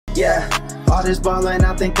Yeah, all this ballin',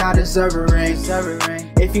 I think I deserve a ring.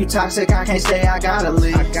 If you toxic, I can't stay, I gotta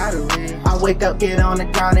leave. I wake up, get on the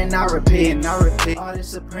ground, and I repeat. All this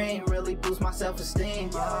supreme really boosts my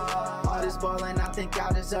self-esteem. All this ballin', I think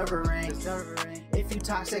I deserve a ring. If you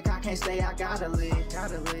toxic, I can't stay, I gotta leave.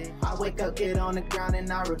 I wake up, get on the ground,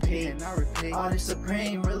 and I repeat. All this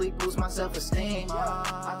supreme really boosts my self-esteem.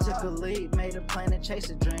 I took a leap, made a plan to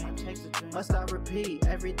chase a dream. Must I repeat,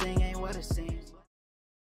 everything ain't what it seems.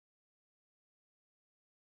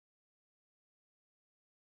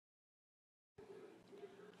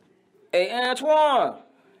 Hey, Antwon.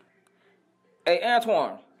 Hey,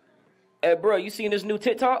 Antwon. Hey, bro, you seen this new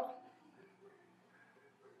TikTok?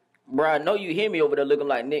 Bro, I know you hear me over there looking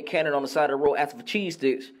like Nick Cannon on the side of the road asking for cheese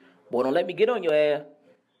sticks. Boy, don't let me get on your ass.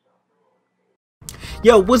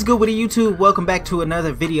 Yo, what's good with the YouTube? Welcome back to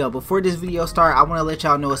another video. Before this video start, I want to let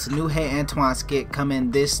y'all know it's a new Hey Antwon skit coming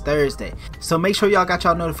this Thursday. So make sure y'all got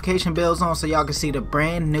y'all notification bells on so y'all can see the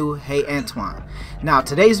brand new Hey Antwon. Now,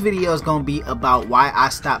 today's video is going to be about why I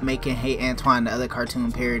stopped making Hey Antwon and the other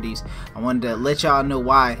cartoon parodies. I wanted to let y'all know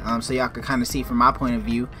why, so y'all could kind of see from my point of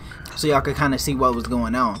view. So y'all could kind of see what was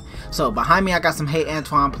going on. So behind me I got some Hey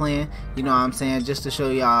Antwon playing, you know what I'm saying, just to show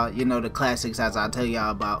y'all, you know, the classics as I tell y'all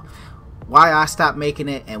about why I stopped making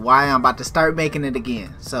it and why I'm about to start making it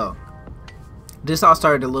again. So this all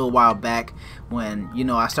started a little while back when, you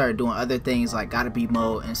know, I started doing other things like Gotta Be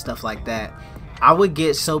Mode and stuff like that. I would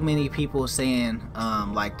get so many people saying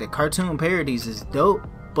like the cartoon parodies is dope,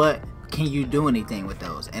 but can you do anything with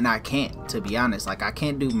those? And I can't, to be honest. Like, I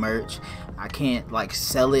can't do merch, I can't like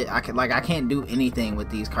sell it, I can't do anything with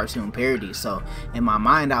these cartoon parodies. So in my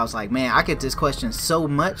mind I was like, man, I get this question so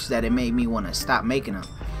much that it made me want to stop making them.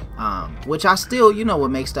 Which I still, you know,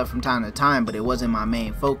 would make stuff from time to time, but it wasn't my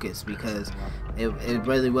main focus because it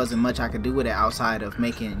really wasn't much I could do with it outside of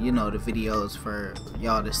making, you know, the videos for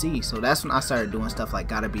y'all to see. So that's when I started doing stuff like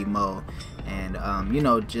Gotta Be Mo and you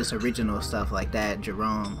know, just original stuff like that,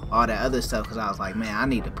 Jerome, all that other stuff, because I was like, man, I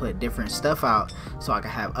need to put different stuff out so I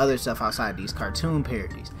can have other stuff outside these cartoon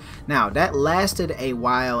parodies. Now that lasted a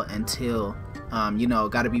while until you know,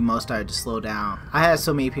 Gotta Be Mo started to slow down. I had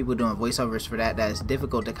so many people doing voiceovers for that it's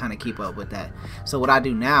difficult to kind of keep up with that. So what I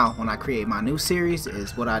do now when I create my new series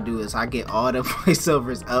is what I do is I get all the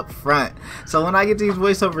voiceovers up front. So when I get these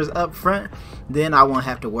voiceovers up front, then I won't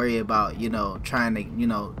have to worry about, you know, trying to, you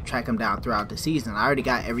know, track them down throughout the season. I already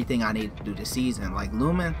got everything I need to do the season. Like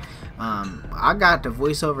Lumen, I got the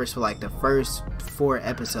voiceovers for like the first 4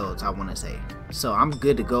 episodes, I want to say. So I'm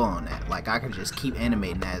good to go on that. Like, I can just keep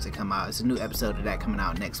animating that as it come out. It's a new episode of that coming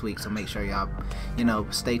out next week, so make sure y'all, you know,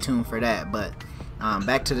 stay tuned for that. But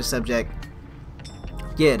back to the subject.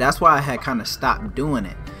 Yeah, that's why I had kind of stopped doing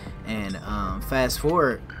it. And fast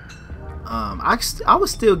forward, I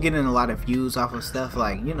was still getting a lot of views off of stuff.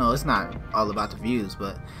 Like, you know, it's not all about the views,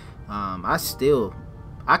 but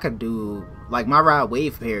I could do, like, my Ride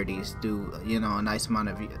Wave parodies do, you know, a nice amount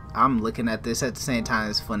of views. I'm looking at this at the same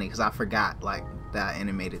time. It's funny because I forgot, like, that I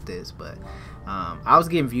animated this, but I was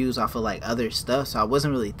getting views off of like other stuff, so I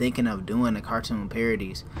wasn't really thinking of doing the cartoon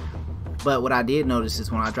parodies. But what I did notice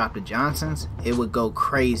is when I dropped the Johnsons, it would go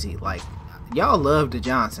crazy. Like, y'all love the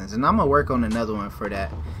Johnsons, and I'm gonna work on another one for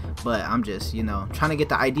that. But I'm just, you know, trying to get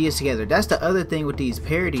the ideas together. That's the other thing with these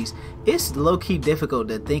parodies. It's low-key difficult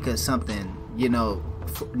to think of something, you know,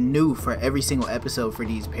 new for every single episode for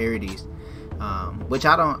these parodies. Which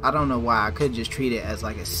I don't know why. I could just treat it as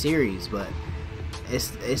like a series, but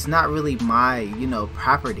it's not really my, you know,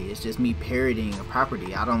 property. It's just me parodying a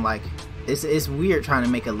property. I don't like. It's weird trying to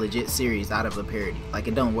make a legit series out of a parody. Like,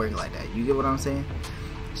 it don't work like that. You get what I'm saying?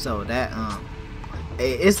 So that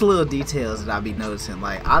it's little details that I be noticing.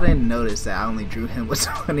 Like, I didn't notice that I only drew him with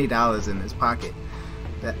 $20 in his pocket.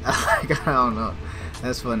 That, like, I don't know.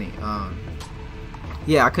 That's funny.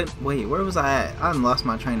 Yeah, I could wait. Where was I at? I lost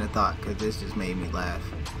my train of thought because this just made me laugh.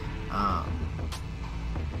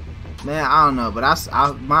 Man, I don't know, but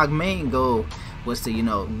my main goal was to, you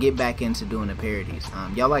know, get back into doing the parodies.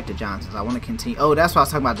 Y'all like the Johnsons. I want to continue. Oh, that's why I was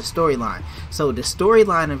talking about the storyline. So the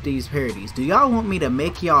storyline of these parodies. Do y'all want me to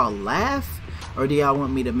make y'all laugh, or do y'all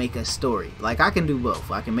want me to make a story? Like, I can do both.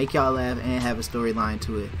 I can make y'all laugh and have a storyline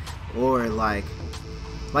to it, or like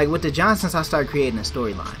with the Johnsons, I started creating a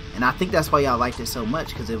storyline, and I think that's why y'all liked it so much,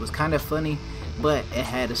 because it was kind of funny, but it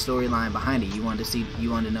had a storyline behind it. You wanted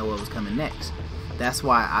to know what was coming next. That's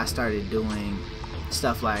why I started doing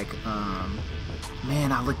stuff like,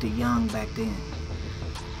 man, I looked young back then.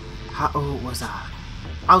 How old was I?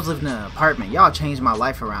 I was living in an apartment. Y'all changed my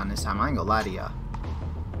life around this time. I ain't gonna lie to y'all.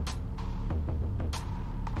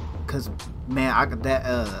 Cause, man, I got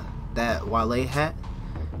that Wale hat.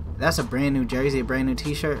 That's a brand new jersey, a brand new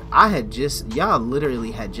t-shirt. Y'all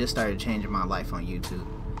literally had just started changing my life on YouTube.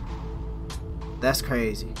 That's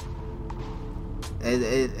crazy.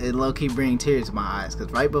 It low-key bring tears to my eyes,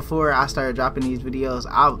 because right before I started dropping these videos,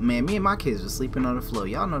 man, me and my kids were sleeping on the floor.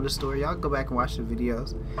 Y'all know the story. Y'all go back and watch the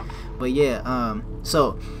videos. But yeah,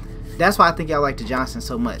 so that's why I think y'all like the Johnsons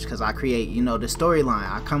so much, because I create, you know, the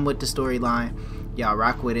storyline. I come with the storyline. Y'all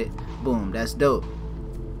rock with it. Boom, that's dope.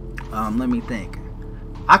 Let me think.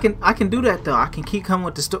 I can do that though. I can keep coming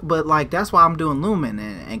with the story, but like that's why I'm doing Lumen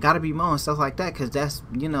and Gotta Be Mo and stuff like that, because that's,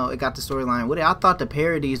 you know, it got the storyline with it. I thought the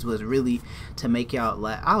parodies was really to make y'all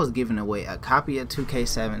laugh. I was giving away a copy of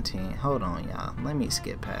 2K17. Hold on, y'all. Let me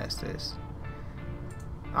skip past this.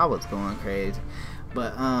 I was going crazy,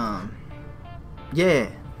 but yeah,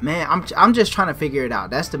 man, I'm just trying to figure it out.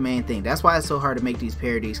 That's the main thing. That's why it's so hard to make these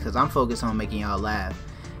parodies, because I'm focused on making y'all laugh.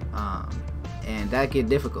 And that get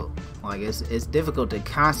difficult. Like it's difficult to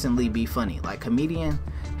constantly be funny. Like comedian,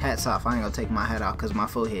 hats off. I ain't gonna take my hat off because my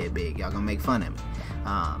forehead big. Y'all gonna make fun of me.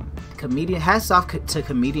 Comedian, hats off to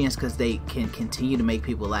comedians, because they can continue to make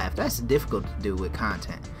people laugh. That's difficult to do with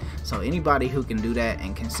content. So anybody who can do that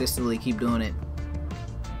and consistently keep doing it,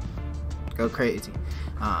 go crazy.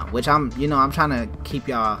 Which I'm trying to keep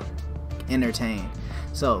y'all entertained.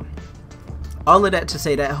 So all of that to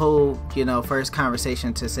say, that whole, you know, first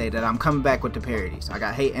conversation to say that I'm coming back with the parodies. I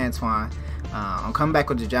got Hey Antwon. I'm coming back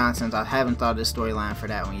with the Johnsons. I haven't thought of the storyline for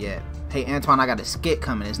that one yet. Hey Antwon, I got a skit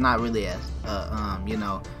coming. It's not really a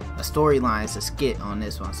storyline. It's a skit on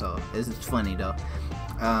this one, so this is funny though.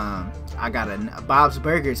 I got a Bob's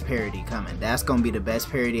Burgers parody coming. That's gonna be the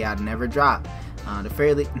best parody I'd never drop. The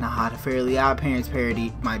Fairly Odd Parents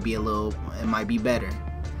parody might be it might be better.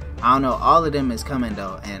 I don't know. All of them is coming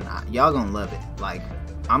though, and y'all gonna love it. Like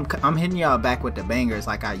I'm hitting y'all back with the bangers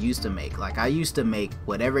like I used to make. Like I used to make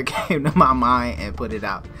whatever came to my mind and put it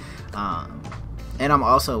out. And I'm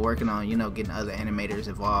also working on, you know, getting other animators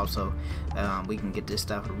involved, so we can get this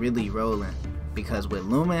stuff really rolling. Because with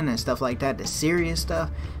Lumen and stuff like that, the serious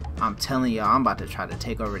stuff, I'm telling y'all, I'm about to try to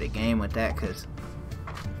take over the game with that. Cause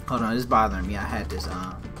hold on, this is bothering me. I had this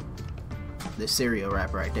cereal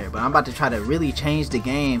wrap right there, but I'm about to try to really change the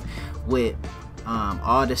game with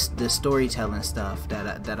all the storytelling stuff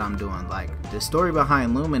that I'm doing. Like the story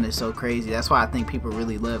behind Lumen is so crazy. That's why I think people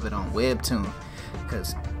really love it on Webtoon,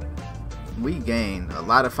 because we gained a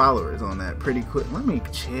lot of followers on that pretty quick. Let me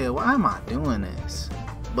chill. Why am I doing this?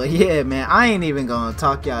 But yeah, man, I ain't even gonna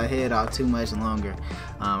talk y'all head off too much longer.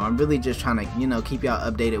 I'm really just trying to, you know, keep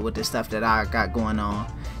y'all updated with the stuff that I got going on,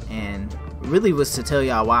 and really was to tell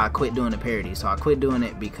y'all why I quit doing the parody. So I quit doing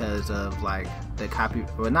it because of like the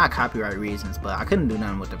not copyright reasons, but I couldn't do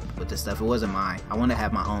nothing with the stuff. It wasn't mine. I want to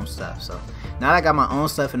have my own stuff. So now that I got my own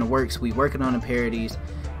stuff in the works, we working on the parodies.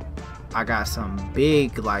 I got some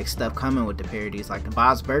big like stuff coming with the parodies, like the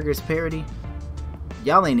Bob's Burgers parody.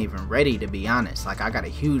 Y'all ain't even ready, to be honest. Like I got a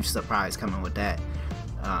huge surprise coming with that.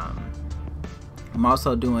 I'm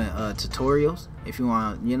also doing tutorials. If you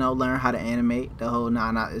want, you know, learn how to animate the whole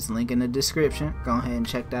nine out, it's link in the description. Go ahead and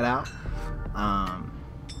check that out.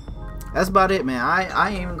 That's about it, man. I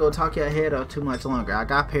ain't even gonna talk your head off too much longer. I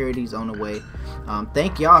got parodies on the way.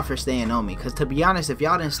 Thank y'all for staying on me, because to be honest, if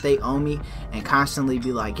y'all didn't stay on me and constantly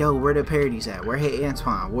be like, yo, where the parodies at? Where Hey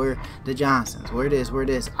Antwon? Where the Johnsons? Where this?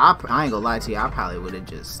 I ain't gonna lie to you, I probably would have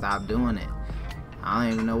just stopped doing it. I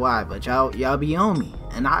don't even know why, but y'all be on me,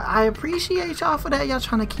 and I appreciate y'all for that. Y'all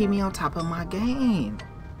trying to keep me on top of my game.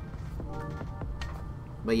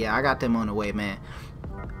 But yeah, I got them on the way, man.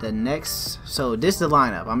 So this is the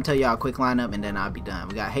lineup. I'm gonna tell y'all a quick lineup and then I'll be done.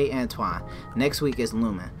 We got Hey Antwon. Next week is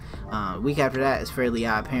Lumen. Week after that is Fairly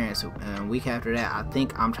Odd Parents. And week after that, I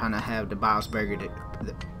think I'm trying to have the Bob's Burger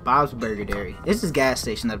Dairy. It's this gas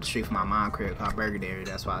station up the street from my mom's crib called Burger Dairy.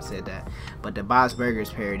 That's why I said that. But the Bob's Burgers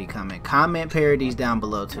parody coming. Comment parodies down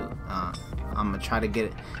below too. I'm gonna try to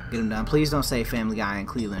get them done. Please don't say Family Guy and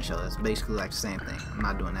Cleveland Show. It's basically like the same thing. I'm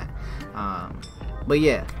not doing that. But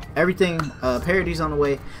yeah, everything, parodies on the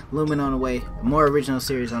way, Lumen on the way, more original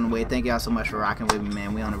series on the way. Thank y'all so much for rocking with me,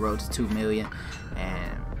 man. We on the road to 2 million,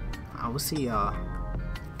 and I will see y'all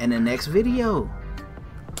in the next video.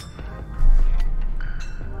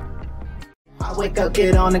 I wake up,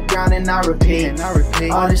 get on the ground, and I repeat.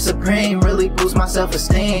 All this supreme really boosts my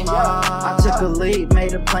self-esteem. I took a leap,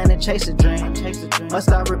 made a plan to chase a dream.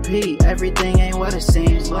 Must I repeat? Everything ain't what it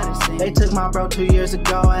seems. They took my bro 2 years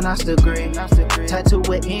ago, and I still grieve. Tattoo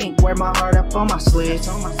with ink, wear my heart up on my sleeve.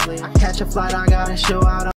 I catch a flight, I gotta show out.